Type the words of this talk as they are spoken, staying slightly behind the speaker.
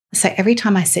So every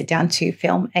time I sit down to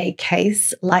film a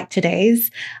case like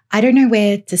today's, I don't know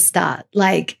where to start.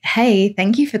 Like, hey,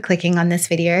 thank you for clicking on this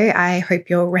video. I hope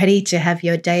you're ready to have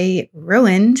your day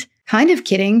ruined. Kind of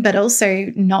kidding, but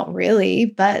also not really,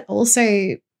 but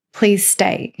also please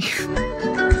stay.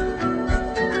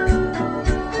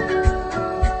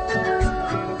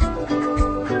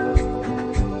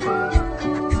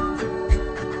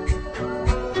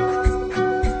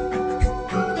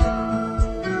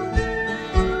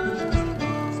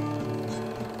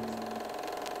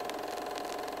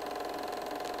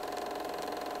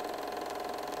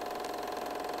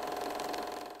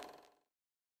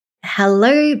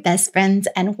 Hello, best friends,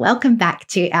 and welcome back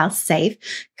to our safe,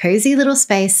 cozy little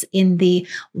space in the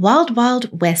wild,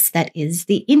 wild west that is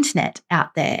the internet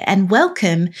out there. And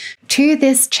welcome to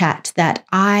this chat that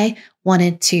I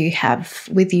wanted to have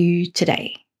with you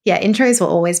today. Yeah, intros will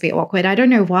always be awkward. I don't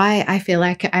know why I feel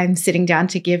like I'm sitting down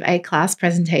to give a class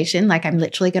presentation, like I'm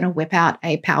literally going to whip out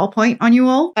a PowerPoint on you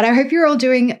all. But I hope you're all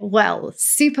doing well,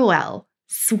 super well.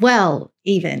 Swell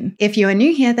even. If you are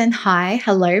new here, then hi,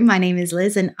 hello, my name is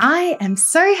Liz and I am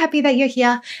so happy that you're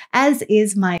here, as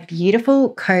is my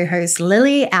beautiful co-host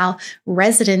Lily, our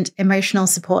resident emotional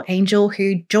support angel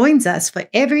who joins us for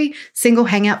every single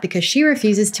hangout because she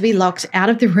refuses to be locked out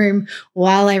of the room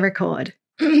while I record.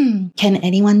 Can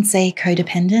anyone say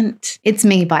codependent? It's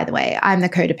me, by the way. I'm the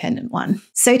codependent one.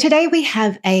 So today we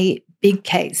have a big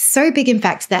case, so big in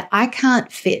fact that I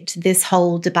can't fit this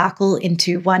whole debacle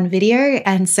into one video.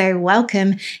 And so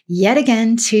welcome yet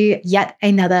again to yet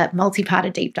another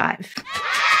multi-parter deep dive.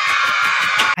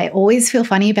 I always feel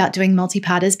funny about doing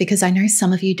multi-parters because I know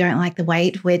some of you don't like the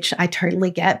wait, which I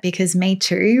totally get because me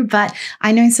too. But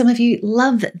I know some of you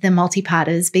love the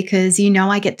multi-parters because you know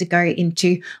I get to go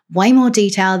into way more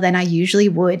detail than I usually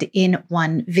would in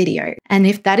one video. And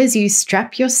if that is you,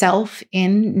 strap yourself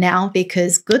in now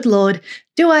because good Lord,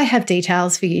 do I have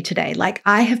details for you today? Like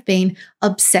I have been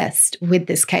obsessed with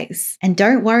this case. And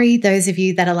don't worry, those of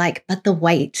you that are like, but the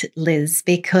wait, Liz,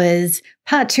 because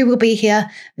part 2 will be here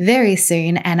very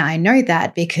soon. And I know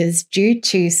that because due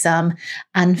to some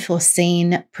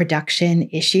unforeseen production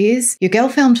issues, your girl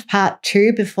filmed part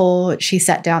 2 before she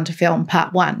sat down to film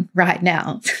part 1 right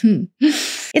now.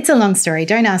 It's a long story.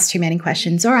 Don't ask too many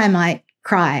questions or I might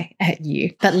cry at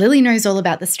you. But Lily knows all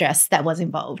about the stress that was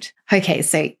involved. Okay,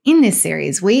 so in this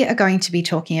series, we are going to be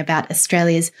talking about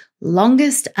Australia's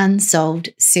longest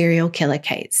unsolved serial killer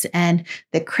case. And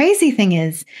the crazy thing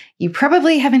is, you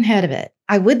probably haven't heard of it.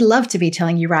 I would love to be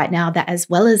telling you right now that as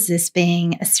well as this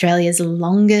being Australia's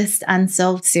longest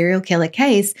unsolved serial killer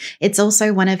case, it's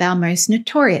also one of our most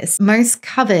notorious, most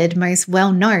covered, most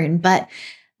well-known, but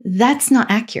that's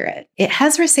not accurate. It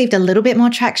has received a little bit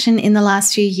more traction in the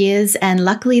last few years, and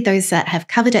luckily those that have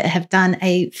covered it have done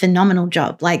a phenomenal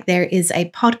job. Like there is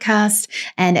a podcast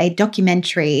and a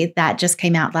documentary that just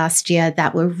came out last year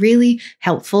that were really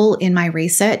helpful in my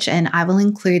research, and I will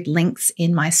include links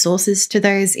in my sources to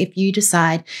those if you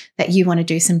decide that you want to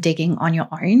do some digging on your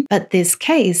own. But this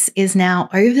case is now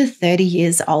over 30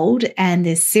 years old, and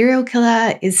this serial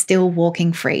killer is still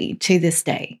walking free to this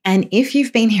day. And if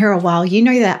you've been here a while, you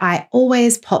know that I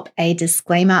always pop a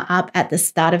disclaimer up at the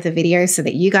start of the video so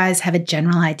that you guys have a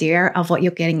general idea of what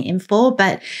you're getting in for.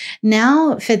 But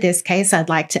now for this case, I'd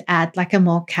like to add like a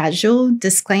more casual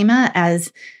disclaimer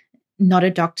as not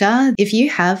a doctor. If you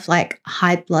have like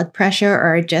high blood pressure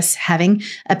or are just having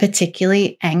a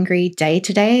particularly angry day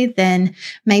today, then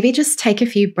maybe just take a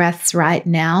few breaths right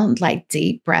now, like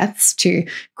deep breaths to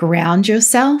ground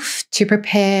yourself to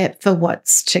prepare for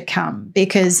what's to come.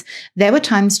 Because there were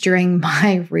times during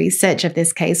my research of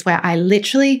this case where I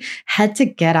literally had to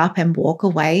get up and walk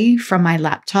away from my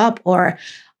laptop, or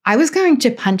I was going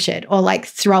to punch it or like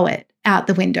throw it out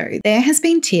the window. There has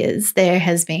been tears, there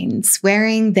has been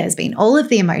swearing, there's been all of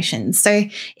the emotions. So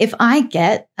if I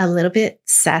get a little bit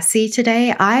sassy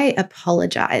today, I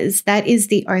apologize. That is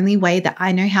the only way that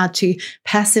I know how to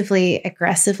passively,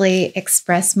 aggressively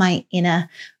express my inner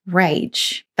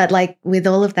rage. But like with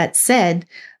all of that said,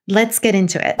 let's get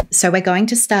into it. So we're going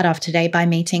to start off today by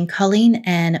meeting Colleen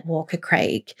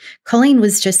Walker-Craig. Colleen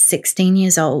was just 16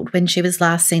 years old when she was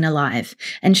last seen alive,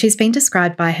 and she's been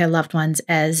described by her loved ones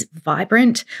as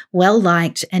vibrant,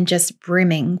 well-liked, and just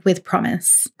brimming with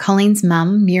promise. Colleen's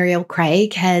mum, Muriel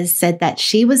Craig, has said that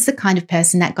she was the kind of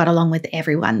person that got along with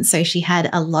everyone, so she had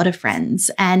a lot of friends.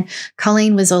 And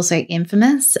Colleen was also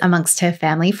infamous amongst her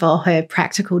family for her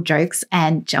practical jokes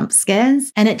and jump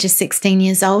scares. And at just 16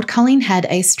 years old, Colleen had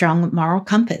a strong moral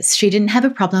compass. She didn't have a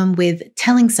problem with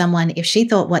telling someone if she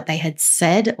thought what they had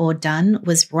said or done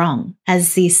was wrong.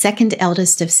 As the second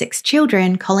eldest of 6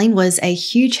 children, Colleen was a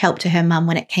huge help to her mum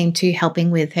when it came to helping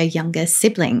with her younger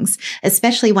siblings,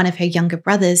 especially one of her younger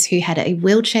brothers who had a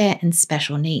wheelchair and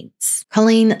special needs.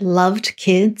 Colleen loved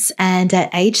kids, and at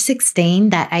age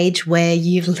 16, that age where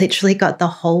you've literally got the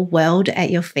whole world at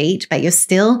your feet, but you're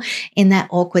still in that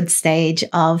awkward stage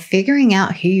of figuring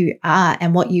out who you are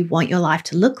and what you want your life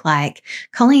to look like,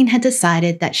 Colleen had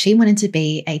decided that she wanted to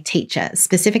be a teacher,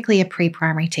 specifically a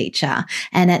pre-primary teacher.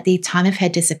 And at the time of her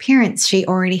disappearance, she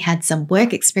already had some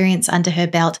work experience under her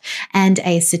belt and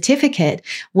a certificate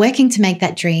working to make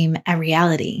that dream a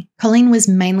reality. Colleen was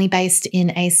mainly based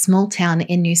in a small town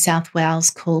in New South Wales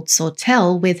called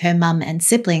Sawtell with her mum and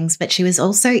siblings, but she was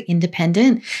also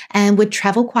independent and would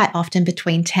travel quite often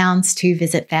between towns to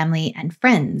visit family and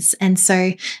friends. And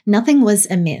so nothing was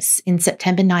amiss in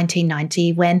September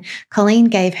 1990 when Colleen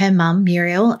gave her mum,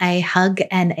 Muriel, a hug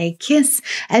and a kiss,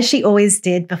 as she always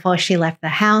did before she left the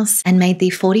house, and made the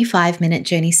 45-minute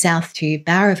journey south to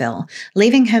BOWRAVILLE,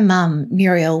 leaving her mum,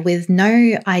 Muriel, with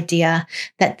no idea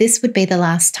that this would be the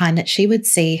last time that she would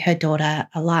see her daughter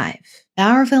alive.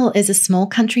 BOWRAVILLE is a small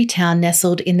country town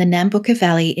nestled in the Nambucca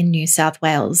Valley in New South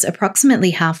Wales,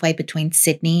 approximately halfway between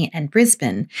Sydney and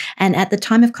Brisbane. And at the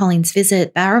time of Colleen's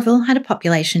visit, BOWRAVILLE had a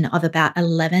population of about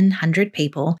 1,100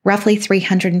 people, roughly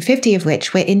 350 of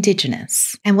which were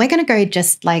Indigenous. And we're going to go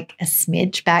just like a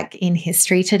smidge back in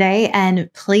history today,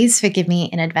 and please forgive me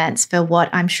in advance for what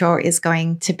I'm sure is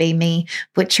going to be me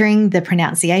butchering the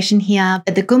pronunciation here.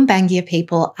 But the Gumbaynggirr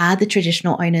people are the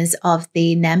traditional owners of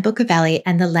the Nambucca Valley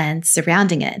and the land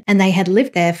surrounding it, and they had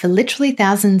lived there for literally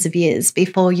thousands of years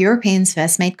before Europeans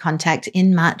first made contact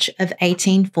in March of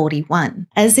 1841.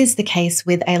 As is the case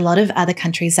with a lot of other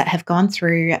countries that have gone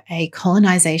through a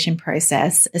colonisation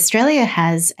process, Australia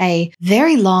has a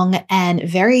very long and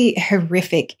very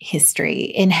horrific history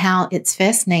in how its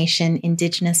First Nation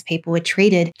Indigenous people were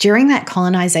treated during that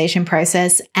colonisation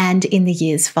process and in the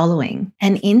years following.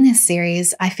 And in this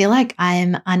series, I feel like I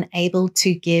am unable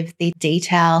to give the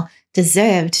detail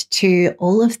deserved to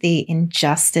all of the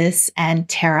injustice and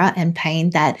terror and pain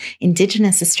that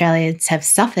Indigenous Australians have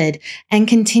suffered and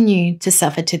continue to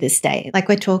suffer to this day. Like,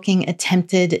 we're talking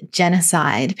attempted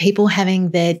genocide, people having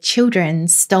their children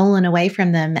stolen away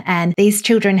from them, and these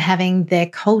children having their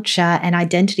culture and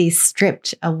identity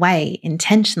stripped away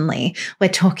intentionally. We're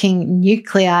talking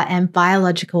nuclear and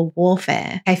biological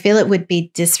warfare. I feel it would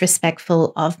be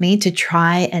disrespectful of me to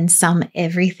try and sum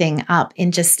everything up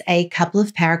in just a couple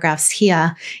of paragraphs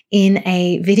here in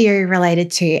a video related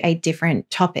to a different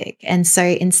topic. And so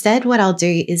instead, what I'll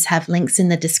do is have links in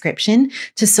the description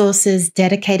to sources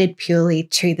dedicated purely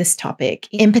to this topic.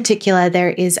 In particular,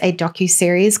 there is a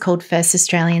docu-series called First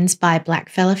Australians by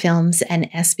Blackfella Films and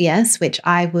SBS, which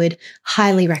I would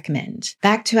highly recommend.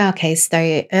 Back to our case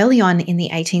though, early on in the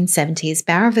 1870s,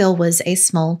 BOWRAVILLE was a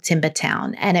small timber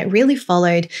town, and it really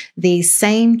followed the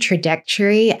same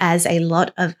trajectory as a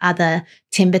lot of other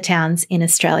timber towns in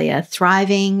Australia,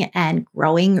 thriving and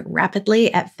growing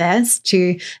rapidly at first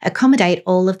to accommodate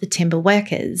all of the timber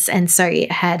workers. And so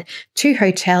it had 2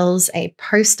 hotels, a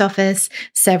post office,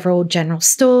 several general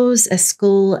stores, a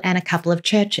school, and a couple of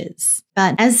churches.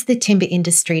 But as the timber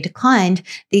industry declined,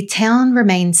 the town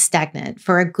remained stagnant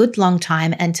for a good long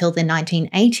time until the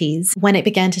 1980s, when it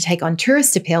began to take on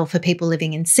tourist appeal for people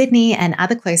living in Sydney and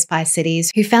other close by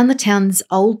cities who found the town's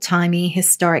old-timey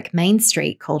historic main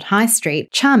street called High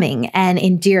Street charming and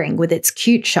endearing with its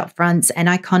cute shop fronts and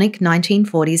iconic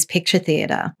 1940s picture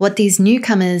theatre. What these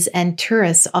newcomers and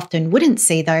tourists often wouldn't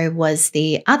see though was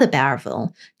the other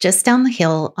BOWRAVILLE, just down the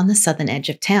hill on the southern edge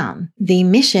of town. The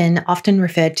Mission, often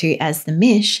referred to as the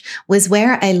Mish, was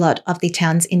where a lot of the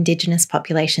town's Indigenous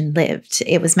population lived.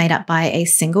 It was made up by a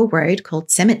single road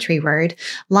called Cemetery Road,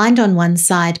 lined on one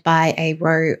side by a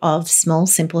row of small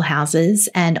simple houses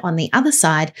and on the other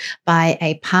side by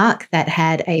a park that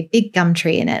had a big gum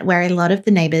tree in it where a lot of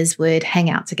the neighbours would hang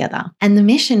out together. And the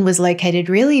Mission was located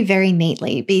really very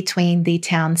neatly between the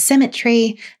town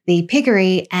cemetery, the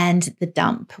piggery, and the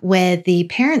dump, where the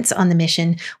parents on the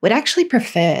Mission would actually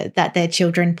prefer that their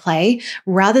children play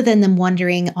rather than them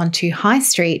wandering onto High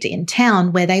Street in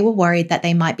town, where they were worried that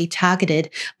they might be targeted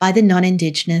by the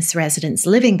non-Indigenous residents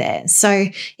living there. So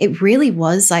it really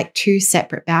was like 2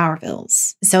 separate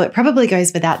BOWRAVILLES. So it probably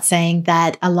goes without saying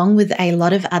that, along with a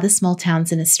lot of other small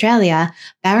towns in Australia,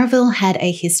 BOWRAVILLE had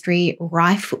a history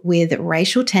rife with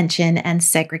racial tension and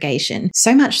segregation.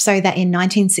 So much so that in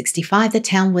 1965, the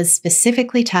town was was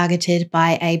specifically targeted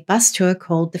by a bus tour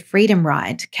called the Freedom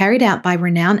Ride, carried out by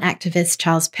renowned activist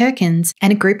Charles Perkins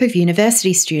and a group of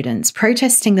university students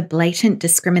protesting the blatant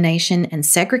discrimination and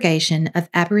segregation of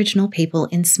Aboriginal people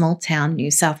in small-town New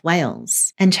South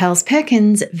Wales. And Charles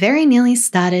Perkins very nearly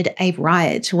started a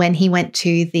riot when he went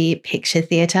to the Picture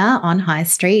Theatre on High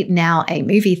Street, now a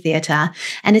movie theatre,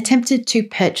 and attempted to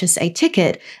purchase a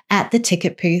ticket at the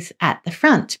ticket booth at the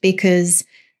front because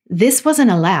this wasn't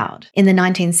allowed. In the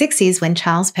 1960s, when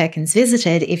Charles Perkins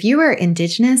visited, if you were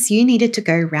Indigenous, you needed to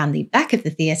go around the back of the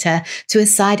theatre to a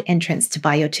side entrance to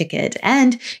buy your ticket,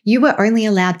 and you were only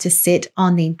allowed to sit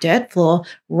on the dirt floor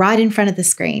right in front of the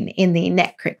screen in the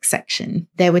neck crick section.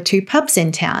 There were two pubs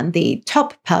in town, the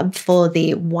top pub for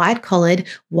the white-collared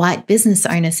white business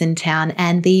owners in town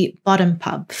and the bottom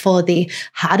pub for the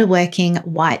harder-working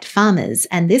white farmers,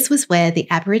 and this was where the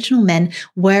Aboriginal men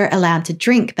were allowed to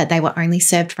drink, but they were only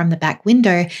served from the back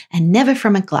window and never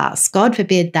from a glass. God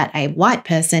forbid that a white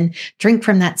person drink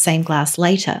from that same glass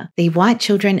later. The white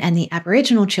children and the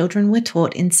Aboriginal children were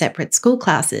taught in separate school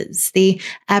classes. The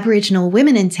Aboriginal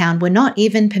women in town were not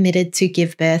even permitted to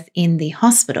give birth in the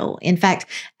hospital. In fact,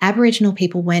 Aboriginal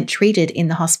people weren't treated in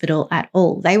the hospital at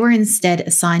all. They were instead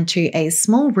assigned to a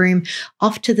small room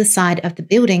off to the side of the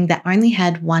building that only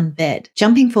had one bed.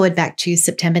 Jumping forward back to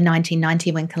September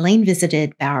 1990 when Colleen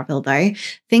visited Bowraville though,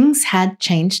 things had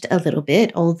changed a little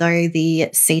bit, although the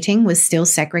seating was still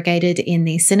segregated in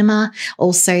the cinema.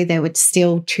 Also, there were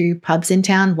still two pubs in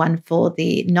town, one for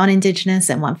the non-Indigenous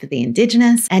and one for the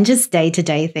Indigenous. And just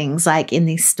day-to-day things like in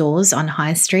the stores on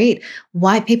High Street,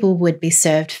 white people would be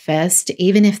served first,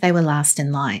 even if they were last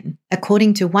in line.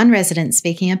 According to one resident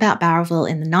speaking about Bowraville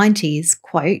in the 90s,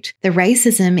 quote, "The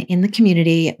racism in the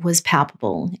community was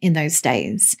palpable in those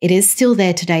days. It is still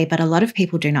there today, but a lot of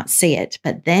people do not see it.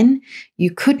 But then you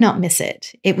could not miss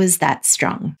it. It was that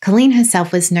strong." Colleen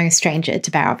herself was no stranger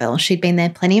to Bowraville. She'd been there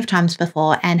plenty of times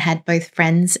before and had both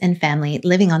friends and family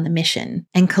living on the mission.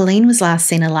 And Colleen was last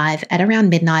seen alive at around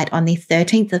midnight on the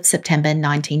 13th of September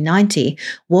 1990,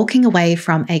 walking away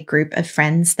from a group of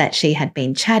friends that she had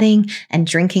been chatting and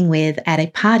drinking with at a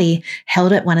party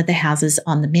held at one of the houses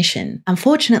on the mission.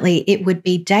 Unfortunately, it would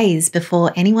be days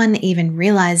before anyone even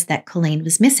realized that Colleen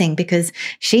was missing because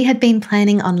she had been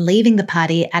planning on leaving the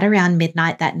party at around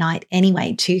midnight that night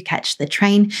anyway to catch the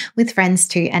train with friends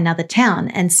to another town.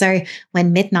 And so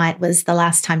when midnight was the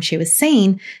last time she was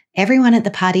seen, everyone at the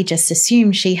party just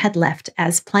assumed she had left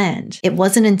as planned. It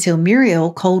wasn't until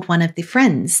Muriel called one of the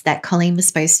friends that Colleen was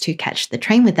supposed to catch the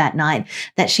train with that night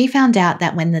that she found out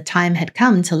that when the time had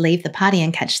come to leave the party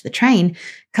and catch the train,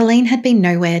 Colleen had been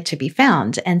nowhere to be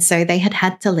found, and so they had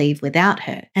had to leave without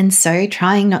her. And so,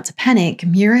 trying not to panic,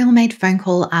 Muriel made phone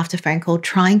call after phone call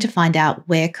trying to find out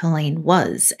where Colleen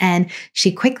was, and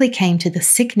she quickly came to the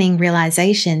sickening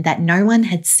realization that no one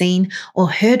had seen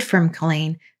or heard from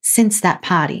Colleen since that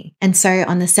party. And so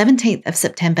on the 17th of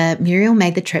September, Muriel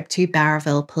made the trip to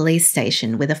Bowraville Police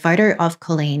Station with a photo of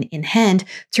Colleen in hand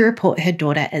to report her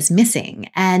daughter as missing.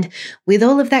 And with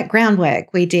all of that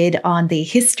groundwork we did on the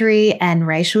history and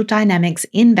racial dynamics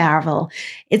in Bowraville,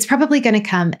 it's probably going to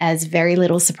come as very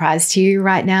little surprise to you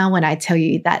right now when I tell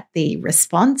you that the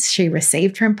response she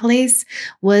received from police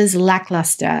was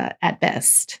lackluster at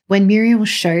best. When Muriel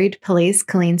showed police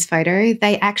Colleen's photo,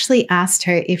 they actually asked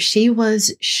her if she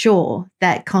was sure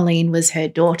that Colleen was her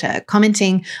daughter,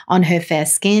 commenting on her fair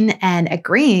skin and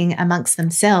agreeing amongst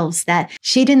themselves that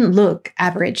she didn't look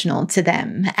Aboriginal to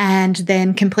them, and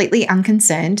then completely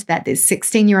unconcerned that this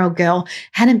 16-year-old girl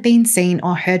hadn't been seen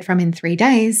or heard from in 3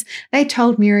 days, they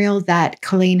told Muriel that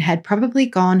Colleen had probably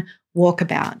gone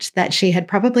walkabout, that she had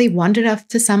probably wandered off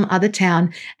to some other town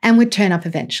and would turn up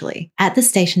eventually. At the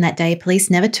station that day, police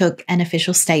never took an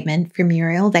official statement from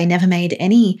Muriel. They never made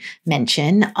any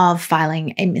mention of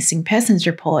filing a missing persons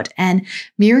report. And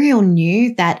Muriel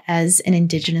knew that as an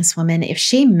Indigenous woman, if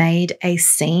she made a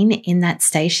scene in that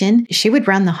station, she would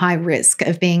run the high risk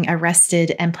of being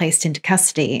arrested and placed into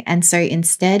custody. And so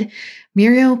instead,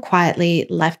 Muriel quietly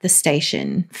left the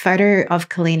station, photo of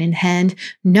Colleen in hand,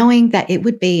 knowing that it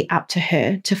would be up to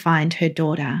her to find her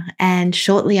daughter. And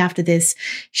shortly after this,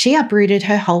 she uprooted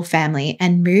her whole family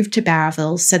and moved to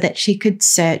Bowraville so that she could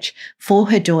search for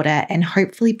her daughter and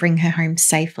hopefully bring her home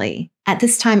safely. At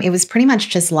this time, it was pretty much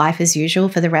just life as usual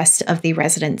for the rest of the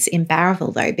residents in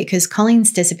Bowraville, though, because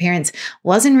Colleen's disappearance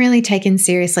wasn't really taken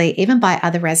seriously even by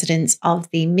other residents of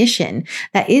the mission.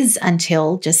 That is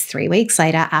until just 3 weeks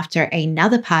later, after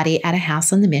another party at a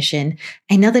house on the mission,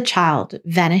 another child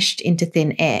vanished into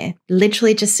thin air,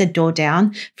 literally just a door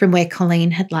down from where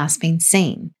Colleen had last been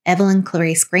seen. Evelyn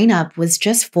Greenup was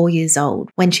just 4 years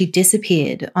old when she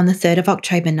disappeared on the 3rd of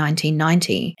October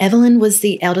 1990. Evelyn was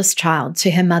the eldest child to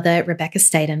her mother, Rebecca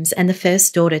Statums, and the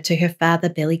first daughter to her father,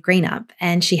 Billy Greenup,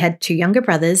 and she had 2 younger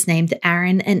brothers named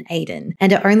Aaron and Aidan.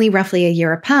 And at only roughly a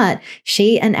year apart,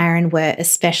 she and Aaron were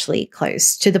especially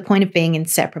close, to the point of being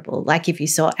inseparable. Like if you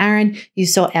saw Aaron, you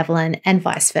saw Evelyn, and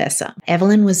vice versa.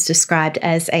 Evelyn was described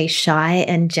as a shy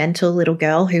and gentle little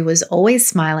girl who was always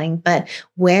smiling, but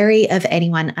wary of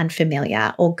anyone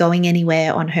unfamiliar or going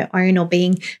anywhere on her own or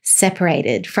being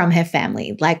separated from her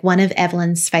family. Like one of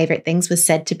Evelyn's favorite things was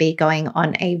said to be going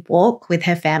on a walk with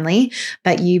her family,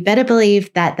 but you better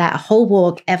believe that that whole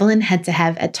walk, Evelyn had to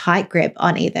have a tight grip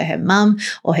on either her mum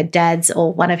or her dad's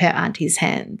or one of her auntie's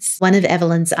hands. One of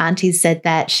Evelyn's aunties said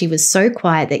that she was so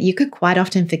quiet that you could quite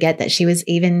often forget that she was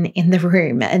even in the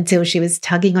room until she was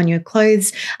tugging on your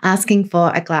clothes, asking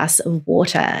for a glass of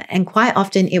water. And quite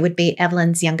often it would be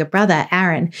Evelyn's younger brother,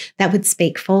 Aaron, that would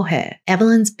speak for her.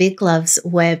 Evelyn's big loves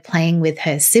were playing with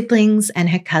her siblings and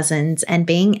her cousins and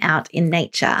being out in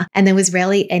nature. And there was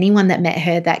rarely anyone that met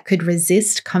her that could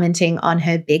resist commenting on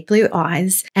her big blue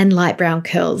eyes and light brown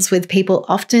curls, with people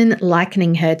often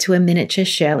likening her to a miniature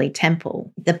Shirley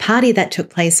Temple. The party that took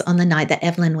place on the night that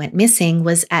Evelyn went missing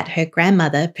was at her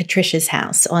grandmother, Patricia's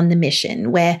house on the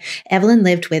mission, where Evelyn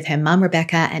lived with her mum,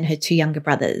 Rebecca, and her 2 younger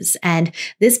brothers. And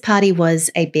this party was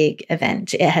a big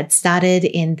event. It had started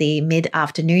in the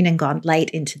mid-afternoon and gone late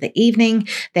into the evening.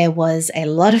 There was a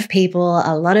lot of people,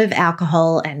 a lot of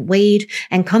alcohol and weed,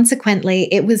 and consequently,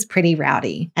 it was pretty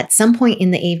rowdy. At some point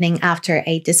in the evening, after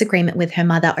a disagreement with her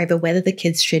mother over whether the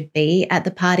kids should be at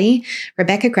the party,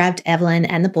 Rebecca grabbed Evelyn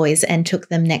and the boys and took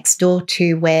them next door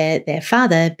to where their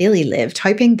father, Billy, lived,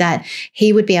 hoping that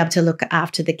he would be able to look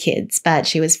after the kids. But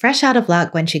she was fresh out of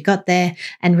luck when she got there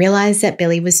and realized that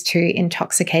Billy was too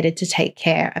intoxicated to take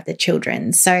care of the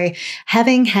children. So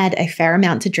having had a fair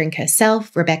amount to drink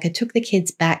herself, Rebecca took the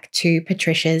kids back to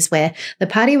Patricia's, where the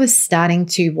party was starting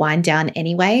to wind down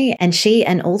anyway, and she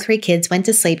and all 3 kids went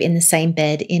to sleep in the same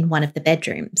bed in one of the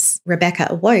bedrooms. Rebecca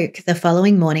awoke the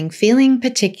following morning feeling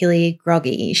particularly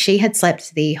groggy. She had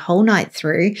slept the whole night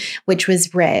through, which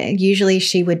was rare. Usually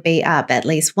she would be up at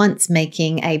least once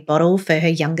making a bottle for her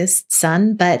youngest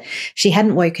son, but she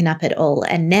hadn't woken up at all.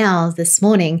 And now, this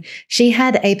morning, she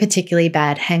had a particularly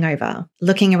bad hangover.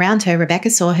 Looking around her, Rebecca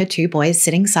saw her 2 boys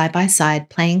sitting side by side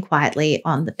playing quietly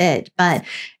on the bed, but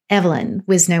Evelyn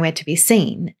was nowhere to be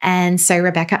seen. And so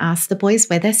Rebecca asked the boys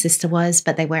where their sister was,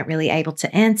 but they weren't really able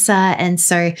to answer. And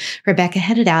so Rebecca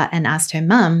headed out and asked her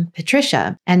mum,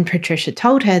 Patricia, and Patricia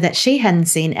told her that she hadn't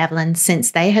seen Evelyn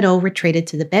since they had all retreated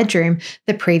to the bedroom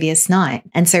the previous night.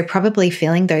 And so probably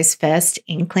feeling those first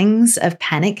inklings of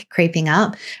panic creeping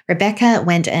up, Rebecca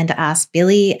went and asked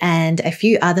Billy and a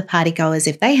few other partygoers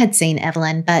if they had seen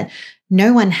Evelyn, but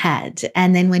no one had.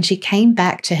 And then when she came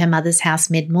back to her mother's house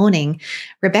mid-morning,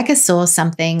 Rebecca saw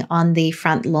something on the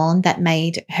front lawn that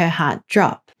made her heart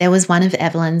drop. There was one of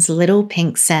Evelyn's little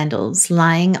pink sandals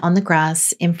lying on the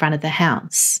grass in front of the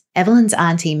house. Evelyn's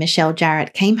auntie, Michelle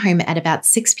Jarrett, came home at about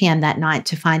 6 p.m. that night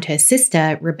to find her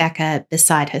sister, Rebecca,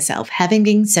 beside herself, having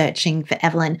been searching for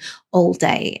Evelyn all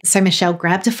day. So Michelle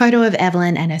grabbed a photo of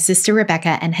Evelyn and her sister,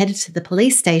 Rebecca, and headed to the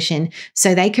police station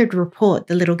so they could report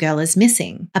the little girl as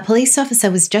missing. A police officer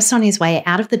was just on his way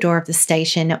out of the door of the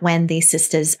station when the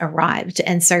sisters arrived,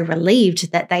 and so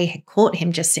relieved that they had caught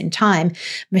him just in time,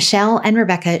 Michelle and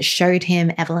Rebecca showed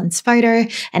him Evelyn's photo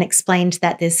and explained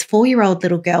that this 4-year-old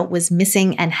little girl was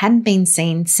missing and hadn't been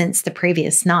seen since the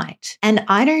previous night. And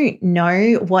I don't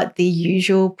know what the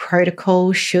usual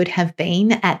protocol should have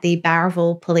been at the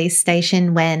Bowraville police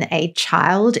station when a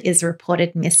child is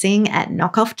reported missing at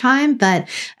knockoff time, but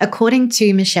according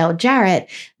to Michelle Jarrett,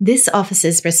 this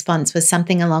officer's response was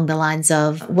something along the lines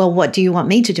of, well, what do you want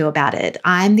me to do about it?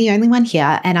 I'm the only one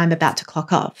here and I'm about to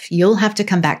clock off. You'll have to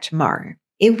come back tomorrow.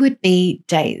 It would be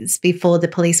days before the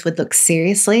police would look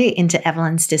seriously into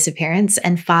Evelyn's disappearance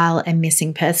and file a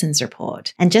missing persons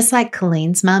report. And just like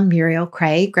Colleen's mum, Muriel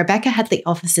Craig, Rebecca had the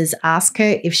officers ask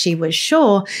her if she was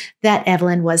sure that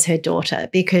Evelyn was her daughter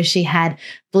because she had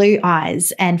blue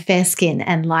eyes and fair skin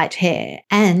and light hair.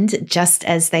 And just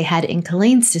as they had in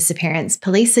Colleen's disappearance,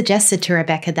 police suggested to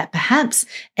Rebecca that perhaps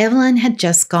Evelyn had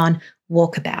just gone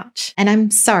walkabout. And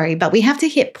I'm sorry, but we have to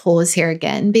hit pause here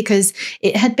again because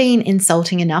it had been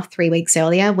insulting enough 3 weeks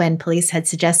earlier when police had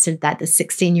suggested that the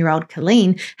 16-year-old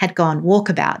Colleen had gone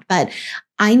walkabout. But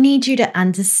I need you to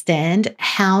understand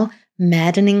how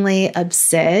maddeningly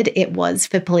absurd it was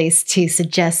for police to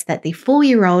suggest that the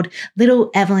 4-year-old little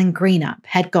Evelyn Greenup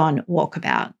had gone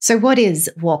walkabout. So what is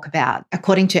walkabout?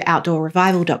 According to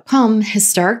outdoorrevival.com,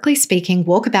 historically speaking,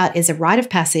 walkabout is a rite of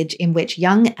passage in which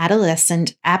young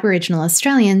adolescent Aboriginal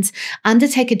Australians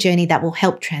undertake a journey that will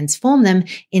help transform them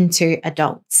into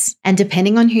adults. And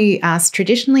depending on who you ask,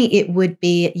 traditionally it would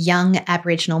be young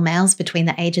Aboriginal males between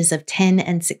the ages of 10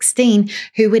 and 16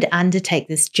 who would undertake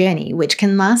this journey, which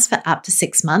can last for up to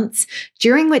 6 months,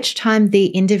 during which time the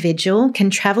individual can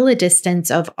travel a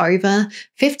distance of over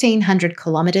 1,500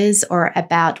 kilometers or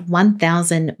about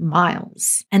 1,000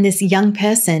 miles. And this young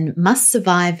person must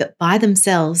survive by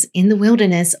themselves in the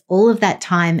wilderness all of that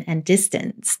time and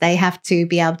distance. They have to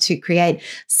be able to create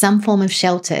some form of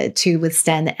shelter to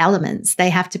withstand the elements. They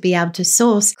have to be able to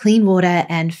source clean water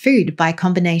and food by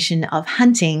combination of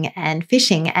hunting and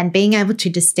fishing and being able to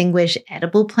distinguish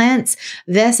edible plants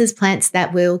versus plants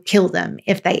that will kill them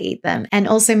if they eat them, and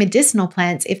also medicinal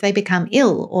plants if they become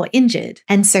ill or injured.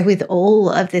 And so with all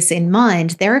of this in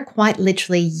mind, there are quite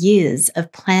literally years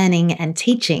of planning and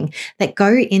teaching that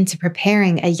go into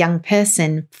preparing a young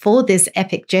person for this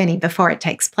epic journey before it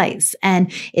takes place.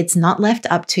 And it's not left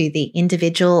up to the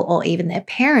individual or even their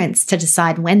parents to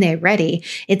decide when they're ready.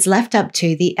 It's left up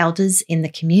to the elders in the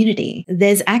community.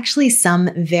 There's actually some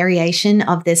variation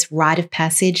of this rite of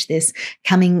passage, this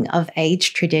coming of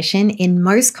age tradition in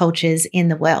most cultures in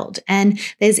the world. And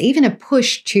there's even a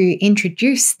push to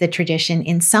introduce the tradition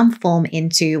in some form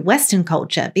into Western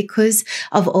culture because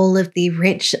of all of the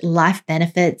rich life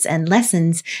benefits and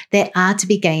lessons that are to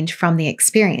be gained from the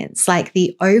experience. Like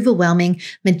the overwhelming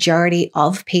majority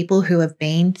of people who have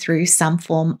been through some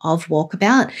form of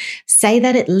walkabout say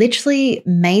that it literally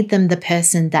made them the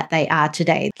person that they are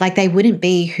today. Like they wouldn't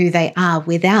be who they are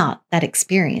without that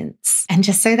experience. And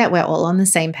just so that we're all on the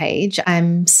same page,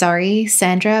 I'm sorry,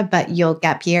 Sandra, but your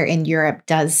gap year in Europe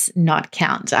does not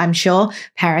count. I'm sure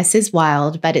Paris is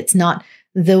wild, but it's not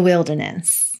the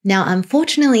wilderness. Now,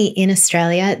 unfortunately, in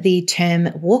Australia, the term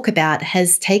walkabout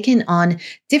has taken on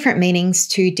different meanings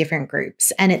to different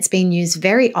groups, and it's been used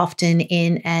very often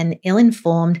in an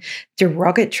ill-informed,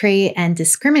 derogatory and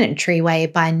discriminatory way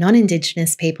by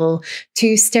non-Indigenous people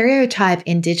to stereotype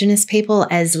Indigenous people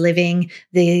as living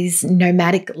these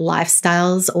nomadic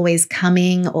lifestyles, always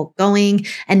coming or going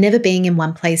and never being in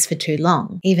one place for too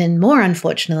long. Even more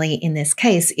unfortunately, in this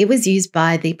case, it was used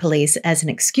by the police as an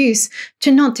excuse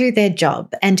to not do their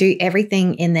job and do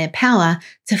everything in their power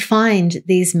to find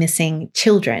these missing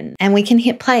children. And we can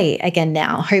hit play again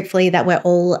now. Hopefully that we're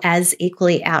all as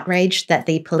equally outraged that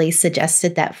the police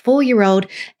suggested that 4-year-old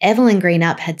Evelyn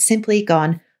Greenup had simply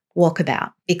gone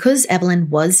walkabout. Because Evelyn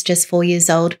was just 4 years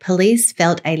old, police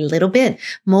felt a little bit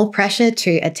more pressure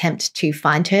to attempt to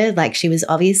find her. Like she was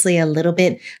obviously a little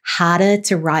bit harder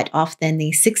to write off than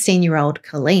the 16-year-old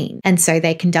Colleen. And so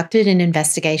they conducted an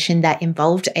investigation that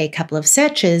involved a couple of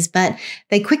searches, but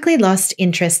they quickly lost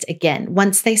interest again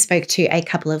once they spoke to a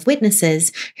couple of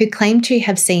witnesses who claimed to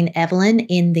have seen Evelyn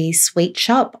in the sweet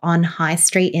shop on High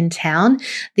Street in town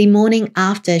the morning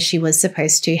after she was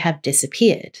supposed to have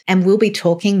disappeared. And we'll be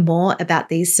talking more about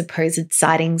these supposed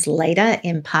sightings later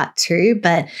in part 2,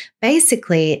 but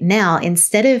basically now,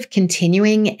 instead of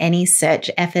continuing any search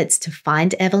efforts to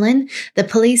find Evelyn, the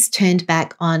police turned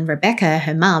back on Rebecca,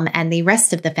 her mum, and the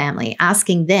rest of the family,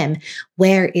 asking them,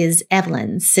 "Where is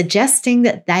Evelyn?" suggesting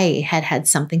that they had had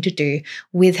something to do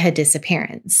with her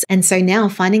disappearance. And so now,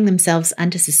 finding themselves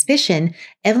under suspicion,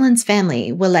 Evelyn's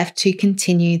family were left to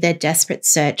continue their desperate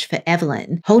search for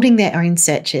Evelyn, holding their own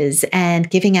searches and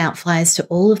giving out flyers to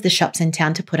all of the shops in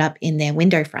town to put up in their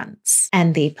window fronts.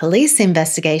 And the police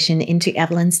investigation into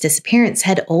Evelyn's disappearance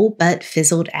had all but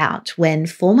fizzled out when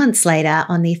 4 months later,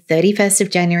 on the 31st of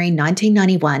January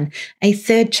 1991, a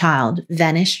third child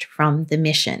vanished from the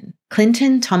mission.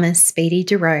 Clinton Thomas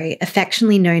Speedy-Duroux,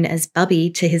 affectionately known as Bubby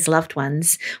to his loved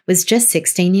ones, was just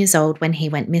 16 years old when he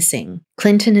went missing.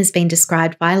 Clinton has been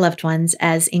described by loved ones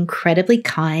as incredibly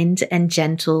kind and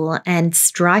gentle and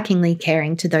strikingly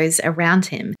caring to those around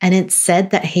him. And it's said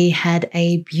that he had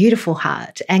a beautiful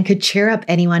heart and could cheer up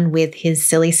anyone with his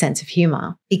silly sense of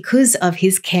humor. Because of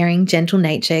his caring, gentle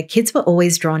nature, kids were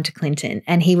always drawn to Clinton,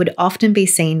 and he would often be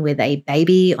seen with a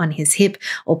baby on his hip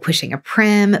or pushing a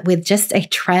pram with just a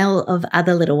trail couple of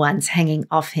other little ones hanging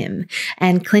off him.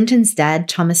 And Clinton's dad,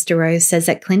 Thomas Duroux, says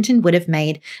that Clinton would have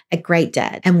made a great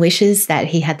dad and wishes that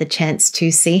he had the chance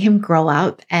to see him grow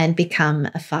up and become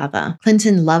a father.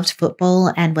 Clinton loved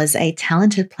football and was a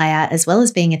talented player, as well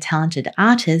as being a talented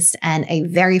artist and a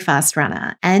very fast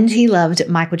runner. And he loved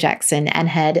Michael Jackson and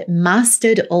had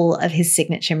mastered all of his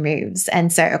signature moves.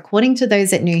 And so according to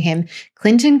those that knew him,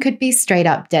 Clinton could be straight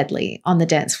up deadly on the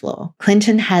dance floor.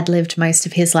 Clinton had lived most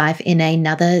of his life in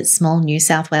another small New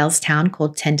South Wales town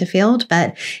called Tenterfield,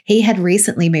 but he had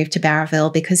recently moved to BOWRAVILLE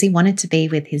because he wanted to be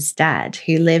with his dad,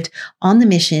 who lived on the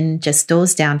mission just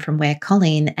doors down from where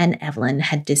Colleen and Evelyn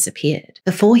had disappeared.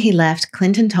 Before he left,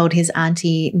 Clinton told his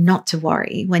auntie not to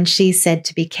worry when she said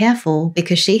to be careful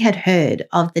because she had heard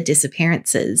of the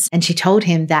disappearances, and she told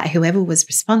him that whoever was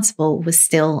responsible was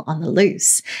still on the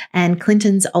loose. And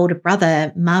Clinton's older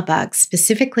brother, Marbach,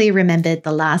 specifically remembered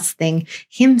the last thing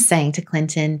him saying to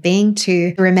Clinton being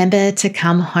to remember to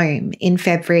come home in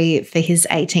February for his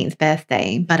 18th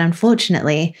birthday. But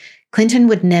unfortunately, Clinton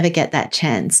would never get that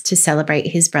chance to celebrate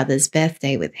his brother's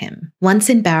birthday with him. Once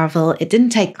in BOWRAVILLE, it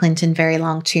didn't take Clinton very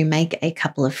long to make a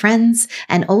couple of friends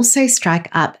and also strike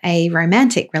up a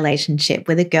romantic relationship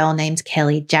with a girl named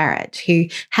Kelly Jarrett, who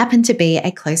happened to be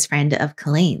a close friend of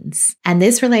Colleen's. And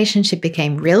this relationship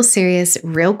became real serious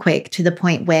real quick, to the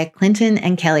point where Clinton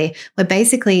and Kelly were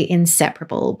basically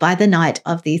inseparable by the night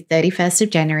of the 31st of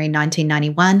January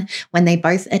 1991, when they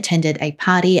both attended a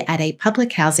party at a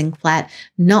public housing flat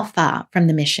not far from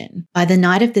the mission. By the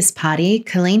night of this party,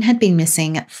 Colleen had been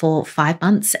missing for 5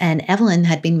 months and Evelyn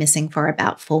had been missing for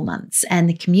about 4 months, and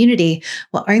the community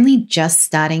were only just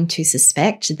starting to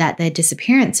suspect that their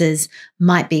disappearances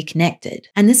might be connected.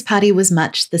 And this party was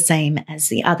much the same as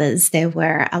the others. There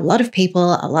were a lot of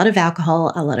people, a lot of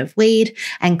alcohol, a lot of weed,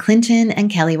 and Clinton and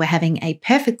Kelly were having a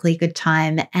perfectly good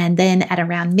time. And then at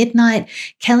around midnight,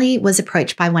 Kelly was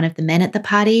approached by one of the men at the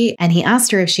party, and he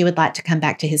asked her if she would like to come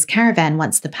back to his caravan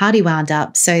once the party wound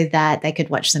up so that they could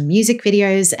watch some music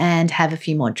videos and have a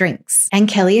few more drinks. And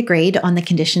Kelly agreed on the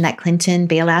condition that Clinton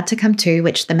be allowed to come too,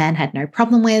 which the man had no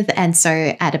problem with. And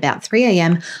so at about 3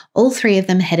 a.m., all three of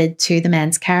them headed to the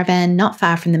man's caravan not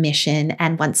far from the mission.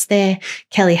 And once there,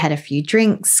 Kelly had a few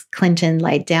drinks, Clinton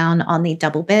laid down on the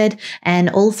double bed, and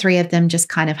all three of them just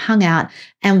kind of hung out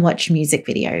and watched music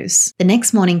videos. The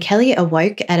next morning, Kelly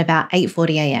awoke at about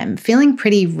 8:40 a.m., feeling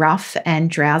pretty rough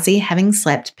and drowsy, having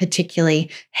slept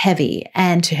particularly heavy.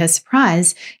 And to her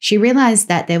surprise, she realized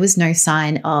that there was no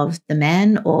sign of the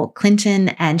man or Clinton,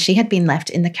 and she had been left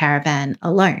in the caravan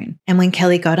alone. And when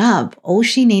Kelly got up, all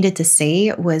she needed to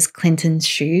see was Clinton's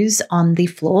shoes on the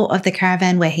floor of the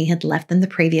caravan where he had left them the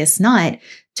previous night,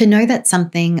 to know that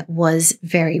something was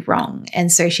very wrong.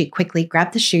 And so she quickly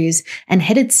grabbed the shoes and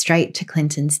headed straight to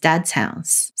Clinton's dad's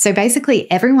house. So basically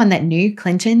everyone that knew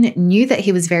Clinton knew that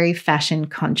he was very fashion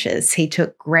conscious. He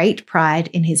took great pride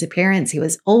in his appearance. He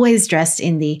was always dressed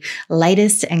in the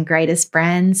latest and greatest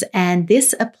brands, and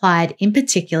this applied in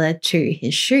particular to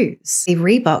his shoes. The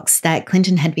Reeboks that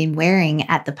Clinton had been wearing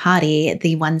at the party,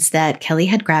 the ones that Kelly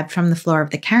had grabbed from the floor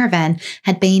of the caravan,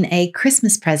 had been a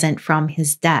Christmas present from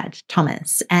his dad,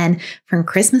 Thomas. And from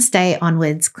Christmas Day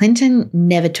onwards, Clinton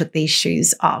never took these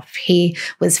shoes off. He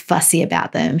was fussy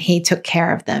about them. He took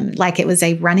care of them. Like, it was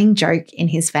a running joke in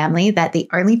his family that the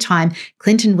only time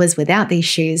Clinton was without these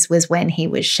shoes was when he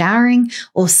was showering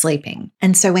or sleeping.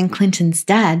 And so when Clinton's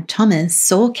dad, Thomas,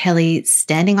 saw Kelly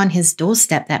standing on his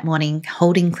doorstep that morning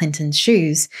holding Clinton's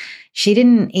shoes, she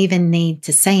didn't even need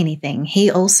to say anything.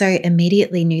 He also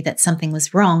immediately knew that something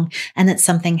was wrong and that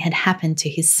something had happened to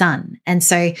his son. And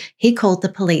so he called the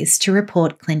police to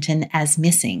report Clinton as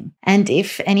missing. And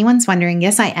if anyone's wondering,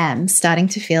 yes, I am starting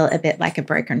to feel a bit like a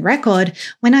broken record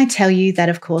when I tell you that,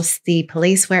 of course, the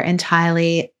police were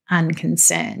entirely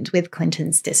unconcerned with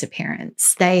Clinton's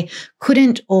disappearance. They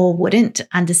couldn't or wouldn't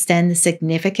understand the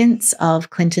significance of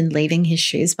Clinton leaving his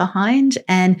shoes behind,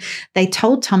 and they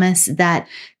told Thomas that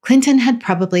Clinton had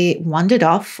probably wandered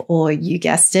off, or you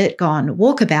guessed it, gone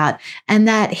walkabout, and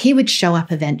that he would show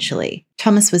up eventually.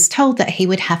 Thomas was told that he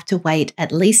would have to wait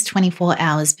at least 24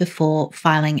 hours before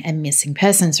filing a missing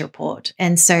persons report.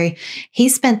 And so he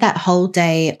spent that whole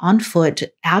day on foot,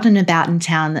 out and about in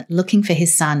town, looking for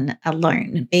his son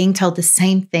alone, being told the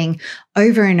same thing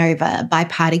over and over by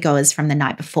partygoers from the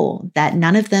night before, that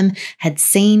none of them had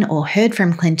seen or heard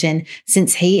from Clinton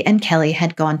since he and Kelly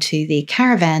had gone to the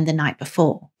caravan the night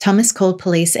before. Thomas called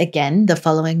police again the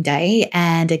following day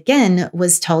and again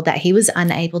was told that he was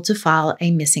unable to file a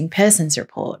missing persons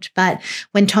report. But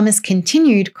when Thomas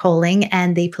continued calling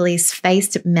and the police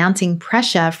faced mounting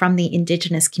pressure from the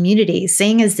Indigenous community,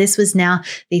 seeing as this was now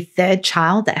the third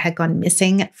child that had gone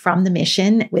missing from the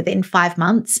mission within 5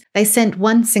 months, they sent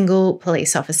one single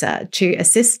police officer to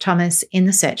assist Thomas in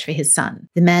the search for his son.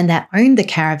 The man that owned the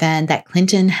caravan that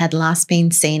Clinton had last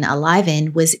been seen alive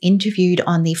in was interviewed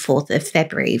on the 4th of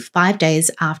February, 5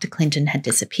 days after Clinton had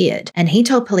disappeared. And he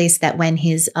told police that when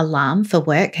his alarm for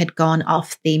work had gone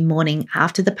off the morning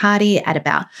after the party at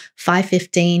about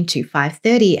 5:15 to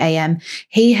 5:30 a.m.,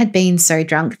 he had been so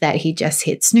drunk that he just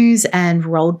hit snooze and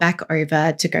rolled back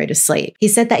over to go to sleep. He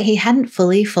said that he hadn't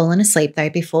fully fallen asleep though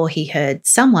before he heard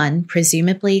someone,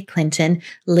 presumably Clinton,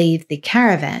 leave the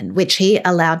caravan, which he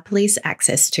allowed police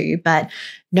access to, but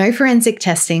no forensic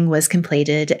testing was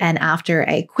completed, and after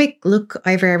a quick look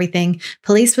over everything,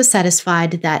 police were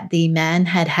satisfied that the man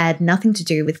had had nothing to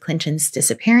do with Clinton's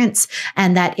disappearance,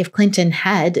 and that if Clinton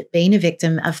had been a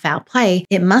victim of foul play,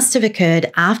 it must have occurred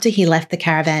after he left the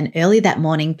caravan early that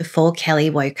morning before Kelly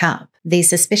woke up. These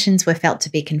suspicions were felt to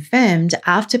be confirmed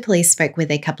after police spoke with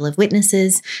a couple of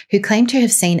witnesses who claimed to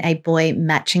have seen a boy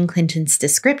matching Clinton's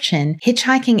description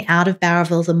hitchhiking out of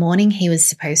BOWRAVILLE the morning he was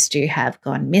supposed to have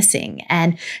gone missing.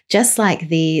 And just like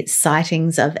the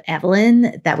sightings of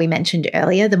Evelyn that we mentioned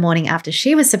earlier, the morning after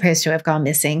she was supposed to have gone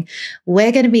missing,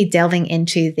 we're going to be delving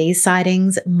into these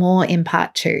sightings more in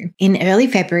part 2. In early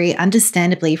February,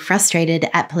 understandably frustrated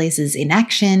at police's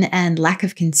inaction and lack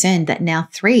of concern that now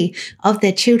 3 of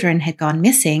their children had gone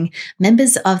missing,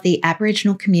 members of the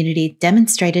Aboriginal community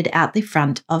demonstrated out the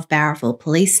front of BOWRAVILLE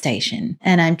Police Station.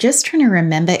 And I'm just trying to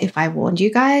remember if I warned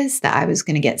you guys that I was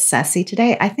going to get sassy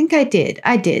today. I think I did.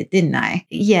 I did, didn't I?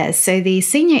 Yeah, so the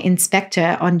senior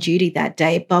inspector on duty that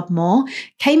day, Bob Moore,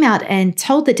 came out and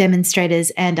told the demonstrators,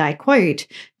 and I quote,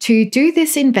 "To do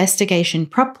this investigation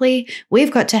properly,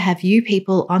 we've got to have you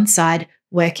people on side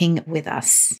working with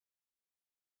us."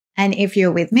 And if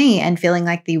you're with me and feeling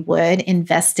like the word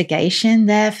investigation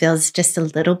there feels just a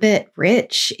little bit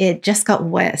rich, it just got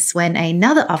worse when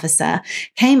another officer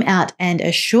came out and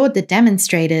assured the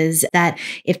demonstrators that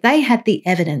if they had the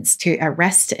evidence to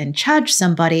arrest and charge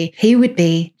somebody, he would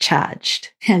be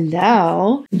charged.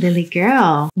 Hello, Lily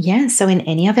girl. Yeah, so in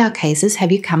any of our cases,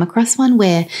 have you come across one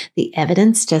where the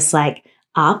evidence just like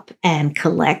up and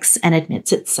collects and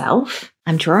admits itself?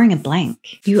 I'm drawing a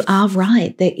blank. You are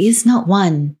right. There is not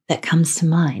one that comes to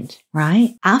mind,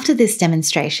 right? After this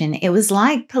demonstration, it was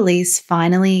like police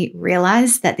finally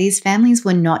realized that these families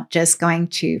were not just going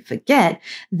to forget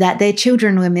that their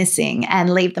children were missing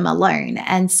and leave them alone.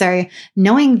 And so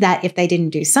knowing that if they didn't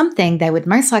do something, they would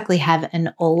most likely have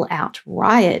an all-out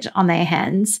riot on their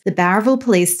hands, the BOWRAVILLE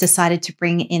police decided to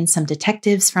bring in some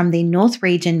detectives from the North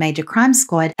Region Major Crime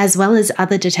Squad, as well as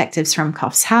other detectives from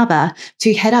Coffs Harbour,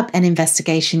 to head up an investigation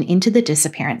into the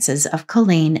disappearances of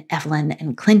Colleen, Evelyn,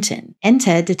 and Clinton.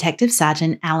 Enter Detective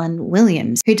Sergeant Alan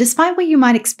Williams, who, despite what you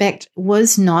might expect,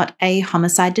 was not a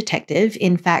homicide detective.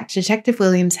 In fact, Detective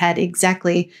Williams had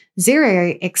exactly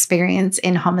 0 experience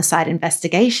in homicide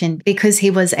investigation because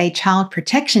he was a child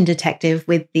protection detective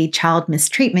with the Child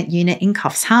Mistreatment Unit in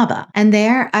Coffs Harbour. And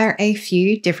there are a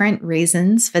few different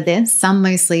reasons for this, some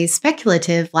mostly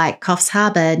speculative, like Coffs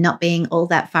Harbour not being all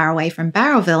that far away from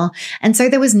BOWRAVILLE, and so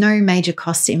there was no major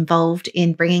costs involved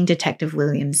in bringing Detective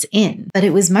Williams in. But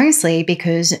it was mostly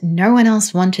because no one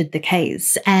else wanted the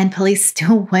case, and police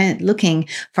still weren't looking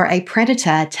for a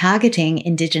predator targeting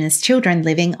Indigenous children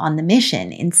living on the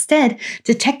mission. Instead,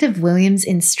 Detective Williams'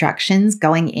 instructions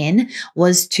going in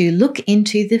was to look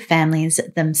into the families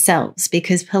themselves,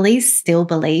 because police still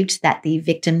believed that the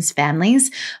victims'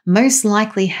 families most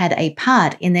likely had a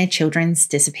part in their children's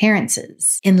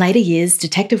disappearances. In later years,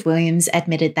 Detective Williams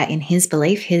admitted that in his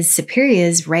belief, his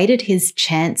superiors rated his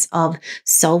chance of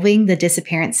solving the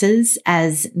disappearances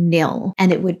as nil,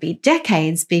 and it would be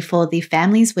decades before the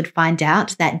families would find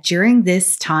out that during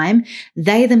this time,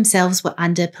 they themselves were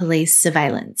under police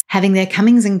surveillance, having their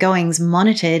comings and goings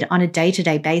monitored on a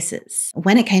day-to-day basis.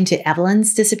 When it came to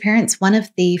Evelyn's disappearance, one of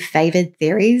the favoured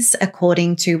theories,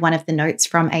 according to one of the notes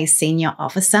from a senior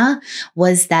officer,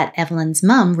 was that Evelyn's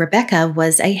mum, Rebecca,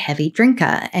 was a heavy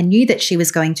drinker and knew that she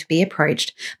was going to be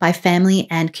approached by family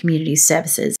and community community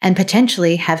services and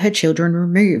potentially have her children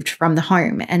removed from the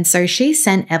home. And so she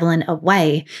sent Evelyn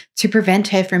away to prevent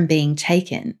her from being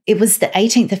taken. It was the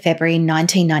 18th of February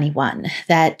 1991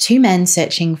 that two men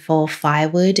searching for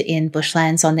firewood in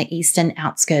bushlands on the eastern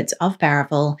outskirts of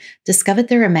BOWRAVILLE discovered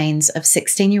the remains of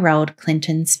 16-year-old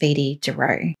Clinton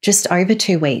Speedy-Duroux, just over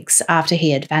 2 weeks after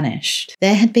he had vanished.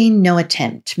 There had been no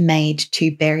attempt made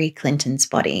to bury Clinton's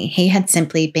body. He had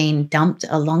simply been dumped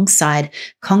alongside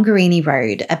Congarini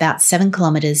Road, about 7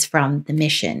 kilometres from the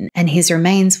mission, and his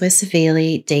remains were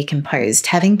severely decomposed,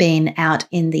 having been out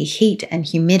in the heat and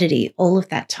humidity all of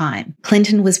that time.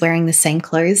 Clinton was wearing the same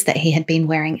clothes that he had been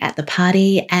wearing at the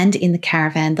party and in the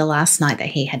caravan the last night that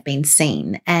he had been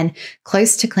seen, and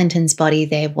close to Clinton's body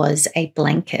there was a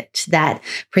blanket that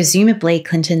presumably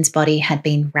Clinton's body had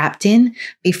been wrapped in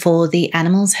before the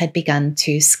animals had begun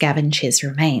to scavenge his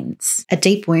remains. A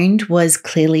deep wound was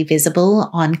clearly visible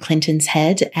on Clinton's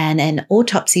head, and an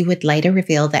autopsy would later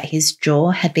reveal that his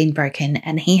jaw had been broken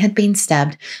and he had been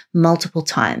stabbed multiple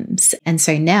times. And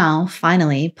so now,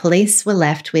 finally, police were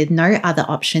left with no other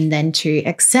option than to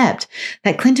accept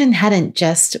that Clinton hadn't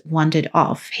just wandered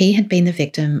off. He had been the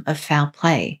victim of foul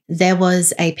play. There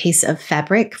was a piece of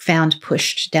fabric found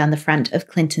pushed down the front of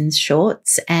Clinton's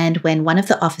shorts, and when one of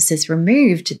the officers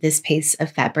removed this piece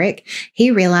of fabric,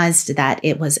 he realized that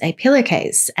it was a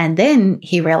pillowcase. And then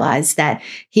he realized that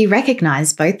he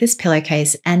recognized both this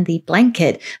pillowcase and the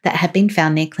blanket that had been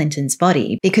found near Clinton's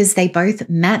body, because they both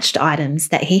matched items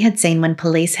that he had seen when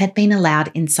police had been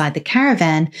allowed inside the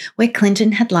caravan where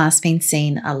Clinton had last been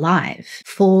seen alive.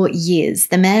 For years,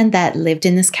 the man that lived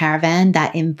in this caravan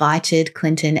that invited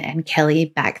Clinton and Kelly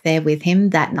back there with him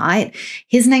that night,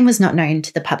 his name was not known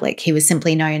to the public. He was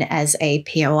simply known as a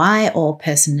POI, or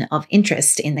person of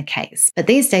interest in the case. But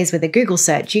these days with a Google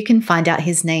search, you can find out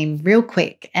his name real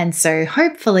quick. And so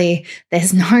hopefully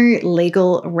there's no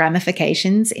legal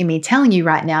ramifications in me telling you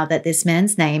right now that this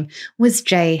man's name was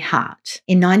Jay Hart.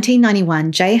 In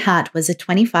 1991, Jay Hart was a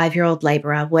 25-year-old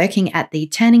labourer working at the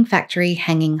tanning factory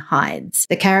hanging hides.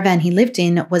 The caravan he lived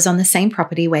in was on the same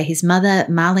property where his mother,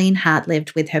 Marlene Hart,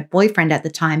 lived with her boyfriend at the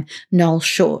time, Noel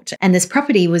Short. And this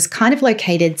property was kind of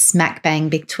located smack bang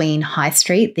between High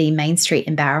Street, the main street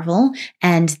in BOWRAVILLE,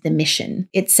 and the Mission.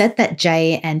 It's said that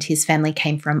Jay and his family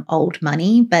came from old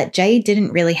money, but Jay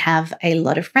didn't really have a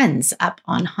lot of friends up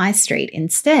on High Street.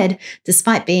 Instead,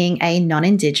 despite being a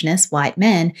non-Indigenous white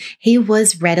man, he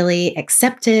was readily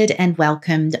accepted and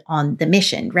welcomed on the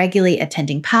Mission, regularly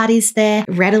attending parties there,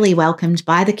 readily welcomed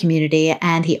by the community,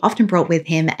 and he often brought with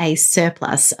him a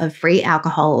surplus of free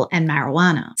alcohol and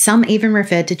marijuana. Some even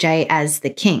referred to Jay as the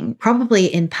King, probably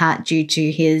in part due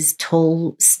to his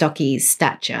tall, stocky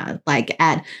stature. Like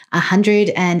at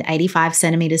 185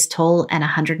 centimeters tall and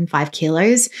 105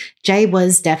 kilos, Jay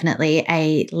was definitely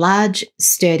a large,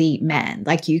 sturdy man.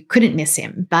 Like you couldn't miss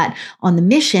him. But on the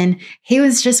Mission, he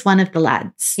was just one of the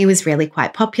lads. He was really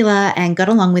quite popular and got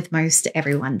along with most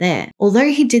everyone there. Although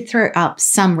he did throw up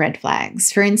some red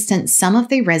flags. For instance, some of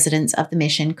the residents of the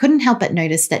Mission couldn't help but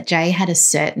notice that Jay had a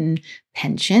certain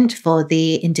penchant for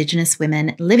the Indigenous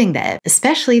women living there,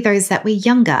 especially those that were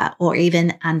younger or even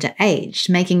underage,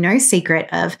 making no secret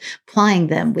of plying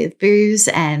them with booze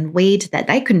and weed that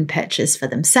they couldn't purchase for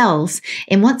themselves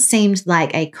in what seemed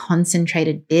like a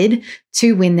concentrated bid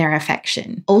to win their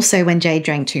affection. Also, when Jay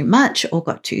drank too much or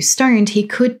got too stoned, he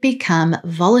could become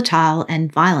volatile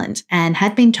and violent, and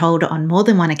had been told on more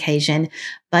than one occasion,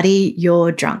 "Buddy,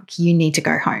 you're drunk. You need to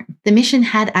go home." The Mission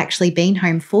had actually been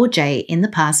home for Jay in the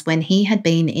past when he had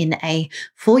been in a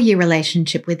 4-year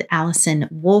relationship with Evelyn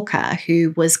Walker,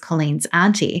 who was Colleen's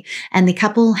auntie, and the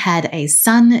couple had a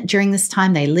son during this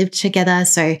time. They lived together,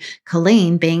 so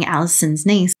Colleen, being Alison's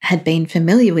niece, had been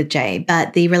familiar with Jay,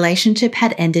 but the relationship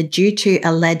had ended due to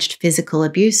alleged physical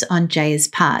abuse on Jay's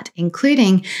part,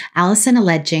 including Alison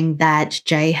alleging that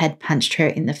Jay had punched her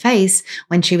in the face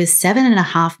when she was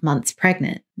 7.5 months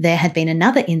pregnant. There had been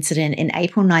another incident in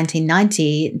April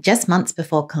 1990, just months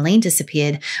before Colleen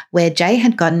disappeared, where Jay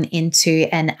had gotten into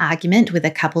an argument with a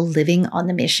couple living on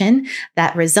the Mission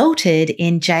that resulted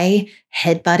in Jay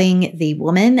headbutting the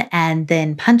woman and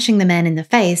then punching the man in the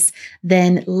face,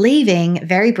 then leaving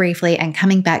very briefly and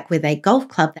coming back with a golf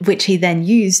club, which he then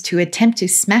used to attempt to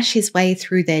smash his way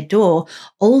through their door,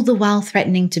 all the while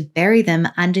threatening to bury them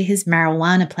under his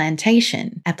marijuana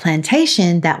plantation, a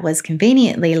plantation that was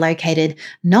conveniently located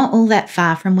not all that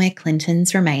far from where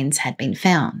Clinton's remains had been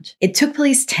found. It took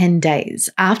police 10 days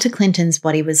after Clinton's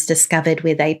body was discovered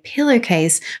with a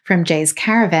pillowcase from Jay's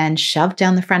caravan shoved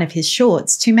down the front of his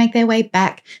shorts to make their way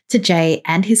back to Jay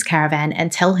and his caravan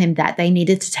and tell him that they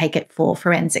needed to take it for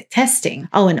forensic testing.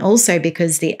 Oh, and also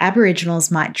because the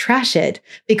Aboriginals might trash it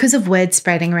because of word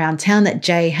spreading around town that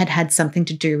Jay had had something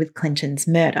to do with Clinton's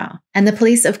murder. And the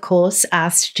police, of course,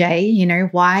 asked Jay,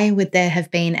 why would there have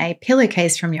been a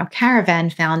pillowcase from your caravan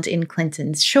found in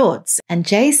Clinton's shorts? And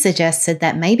Jay suggested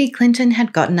that maybe Clinton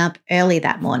had gotten up early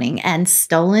that morning and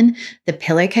stolen the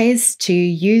pillowcase to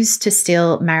use to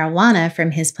steal marijuana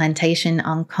from his plantation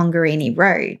on Congarini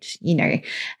Road,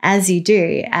 as you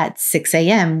do at 6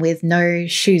 a.m. with no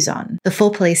shoes on.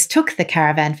 Before police took the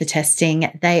caravan for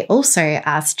testing, they also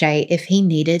asked Jay if he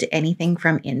needed anything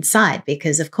from inside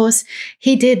because, of course,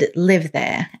 he did live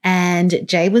there. And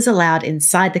Jay was allowed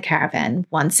inside the caravan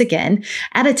once again,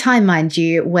 at a time, mind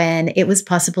you, when it was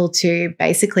possible to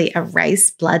basically erase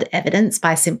blood evidence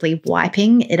by simply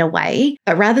wiping it away.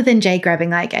 But rather than Jay grabbing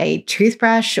like a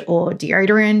toothbrush or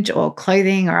deodorant or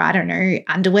clothing or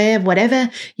underwear, whatever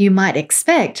you might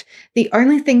expect, the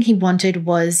only thing he wanted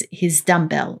was his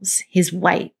dumbbells, his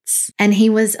weights. And he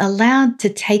was allowed to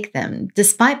take them,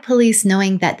 despite police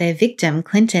knowing that their victim,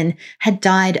 Clinton, had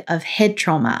died of head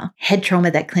trauma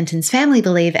that Clinton's family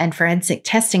believe and forensic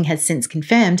testing has since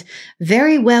confirmed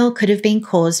very well could have been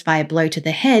caused by a blow to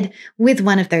the head with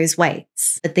one of those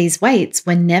weights. But these weights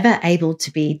were never able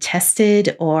to be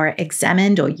tested or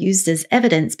examined or used as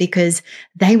evidence because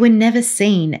they were never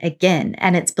seen again,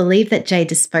 and it's believed that Jay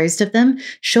disposed of them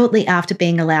shortly after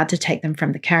being allowed to take them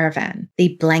from the caravan.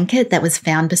 The blanket that was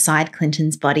found beside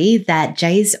Clinton's body that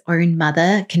Jay's own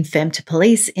mother confirmed to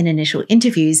police in initial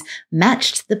interviews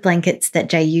matched the blankets that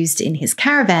Jay used in his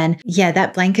caravan. Yeah,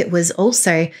 that blanket was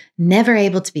also never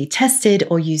able to be tested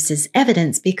or used as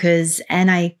evidence because, and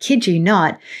I kid you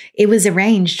not, it was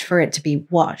arranged for it to be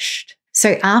washed.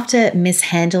 So after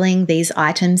mishandling these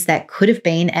items that could have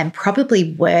been and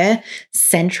probably were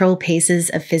central pieces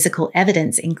of physical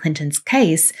evidence in Clinton's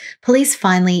case, police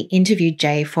finally interviewed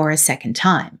Jay for a second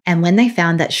time. And when they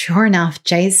found that sure enough,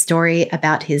 Jay's story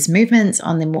about his movements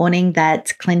on the morning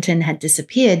that Clinton had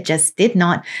disappeared just did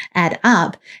not add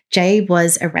up, Jay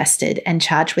was arrested and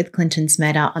charged with Clinton's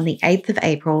murder on the 8th of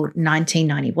April,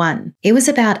 1991. It was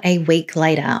about a week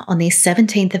later, on the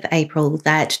 17th of April,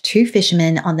 that two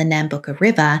fishermen on the Nambucca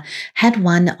River had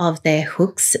one of their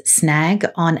hooks snag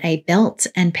on a belt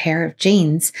and pair of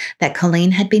jeans that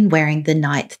Colleen had been wearing the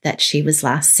night that she was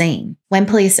last seen. When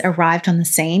police arrived on the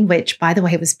scene, which by the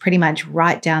way was pretty much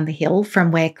right down the hill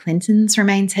from where Clinton's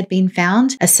remains had been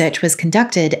found, a search was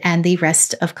conducted and the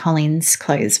rest of Colleen's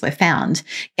clothes were found,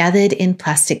 gathered in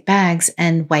plastic bags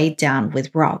and weighed down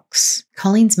with rocks.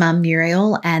 Colleen's mum,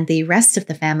 Muriel, and the rest of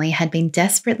the family had been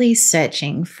desperately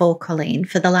searching for Colleen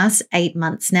for the last 8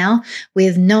 months now,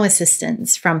 with no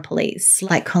assistance from police.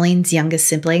 Like Colleen's younger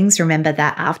siblings, remember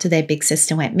that after their big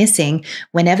sister went missing,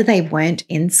 whenever they weren't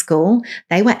in school,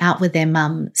 they were out with their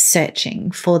mum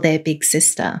searching for their big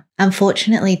sister.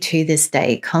 Unfortunately, to this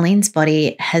day, Colleen's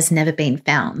body has never been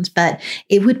found, but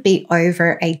it would be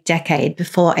over a decade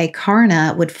before a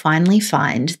coroner would finally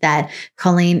find that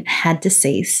Colleen had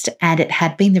deceased and it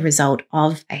had been the result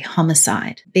of a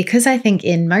homicide. Because I think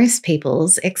in most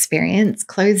people's experience,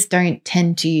 clothes don't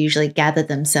tend to usually gather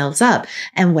themselves up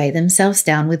and weigh themselves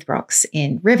down with rocks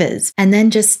in rivers. And then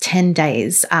just 10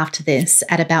 days after this,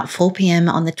 at about 4 p.m.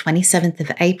 on the 27th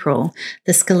of April,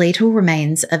 the skeletal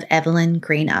remains of Evelyn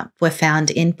Greenup were found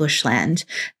in bushland,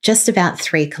 just about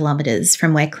 3 kilometres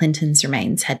from where Clinton's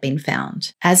remains had been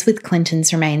found. As with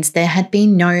Clinton's remains, there had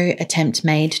been no attempt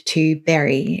made to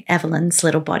bury Evelyn's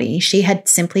little body. She had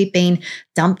simply been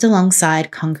dumped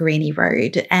alongside Congarini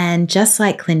Road, and just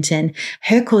like Clinton,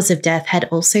 her cause of death had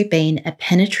also been a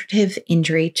penetrative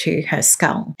injury to her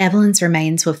skull. Evelyn's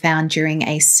remains were found during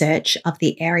a search of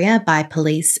the area by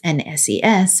police and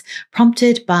SES,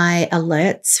 prompted by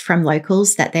alerts from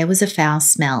locals that there was a foul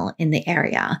smell in the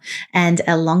area, and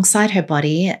alongside her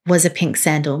body was a pink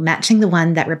sandal matching the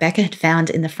one that Rebecca had found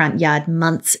in the front yard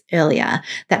months earlier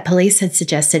that police had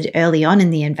suggested early on in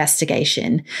the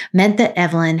investigation meant that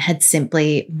Evelyn had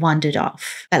simply wandered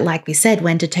off. But like we said,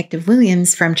 when Detective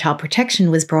Williams from Child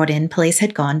Protection was brought in, police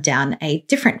had gone down a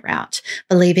different route,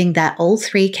 believing that all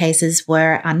 3 cases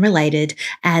were unrelated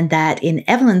and that in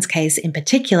Evelyn's case in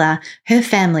particular, her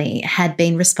family had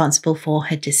been responsible for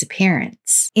her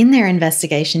disappearance. In their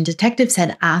investigation, detectives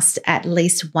had asked at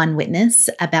least one witness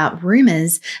about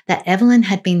rumours that Evelyn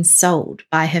had been sold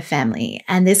by her family,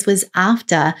 and this was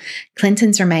after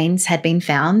Clinton's remains had been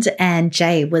found and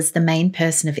Jay was the main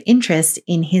person of interest interest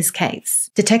in his case.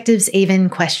 Detectives even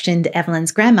questioned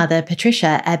Evelyn's grandmother,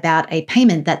 Patricia, about a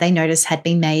payment that they noticed had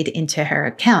been made into her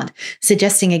account,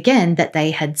 suggesting again that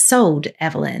they had sold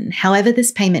Evelyn. However,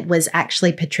 this payment was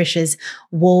actually Patricia's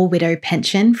war widow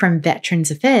pension from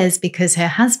Veterans Affairs because her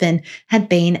husband had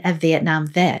been a Vietnam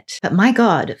vet. But my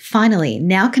God, finally,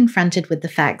 now confronted with the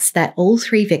facts that all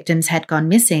 3 victims had gone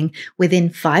missing within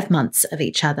 5 months of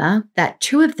each other, that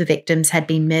 2 of the victims had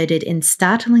been murdered in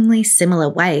startlingly similar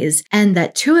ways, and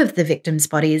that 2 of the victims'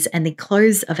 bodies and the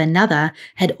clothes of another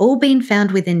had all been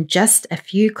found within just a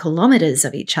few kilometers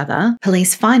of each other,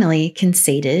 police finally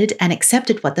conceded and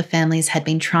accepted what the families had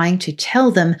been trying to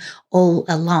tell them all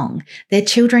along. Their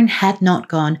children had not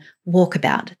gone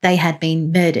walkabout. They had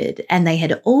been murdered, and they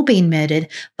had all been murdered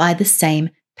by the same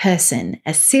person,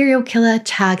 a serial killer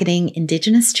targeting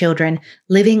Indigenous children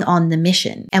living on the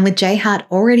mission. And with Jay Hart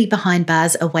already behind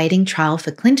bars awaiting trial for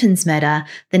Clinton's murder,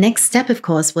 the next step, of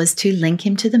course, was to link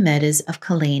him to the murders of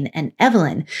Colleen and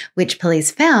Evelyn, which police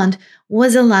found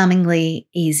was alarmingly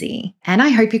easy. And I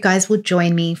hope you guys will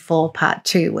join me for part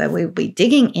 2, where we'll be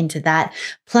digging into that,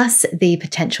 plus the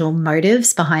potential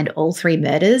motives behind all 3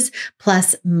 murders,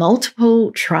 plus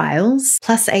multiple trials,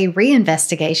 plus a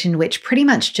reinvestigation which pretty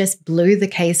much just blew the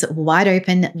case wide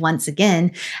open once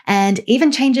again, and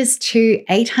even changes to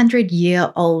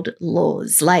 800-year-old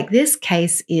laws. Like, this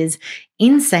case is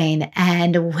insane,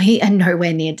 and we are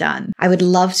nowhere near done. I would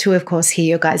love to, of course, hear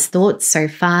your guys' thoughts so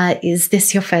far. Is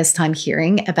this your first time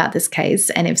hearing about this case?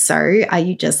 And if so, are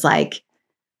you just like,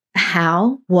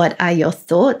 how? What are your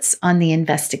thoughts on the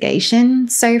investigation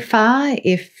so far,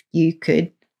 if you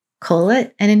could call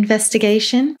it an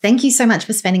investigation? Thank you so much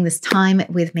for spending this time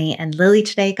with me and Lily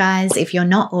today, guys. If you're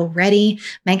not already,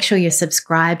 make sure you're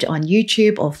subscribed on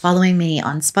YouTube or following me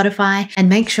on Spotify, and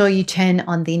make sure you turn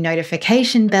on the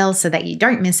notification bell so that you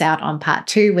don't miss out on part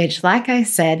 2, which, like I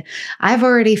said, I've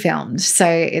already filmed. So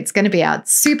it's going to be out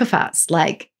super fast,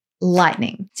 like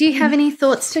lightning. Do you have any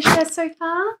thoughts to share so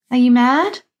far? Are you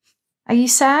mad? Are you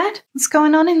sad? What's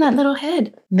going on in that little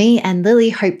head? Me and Lily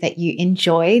hope that you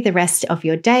enjoy the rest of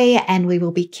your day, and we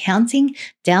will be counting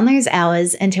down those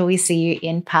hours until we see you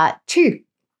in part 2.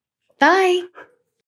 Bye.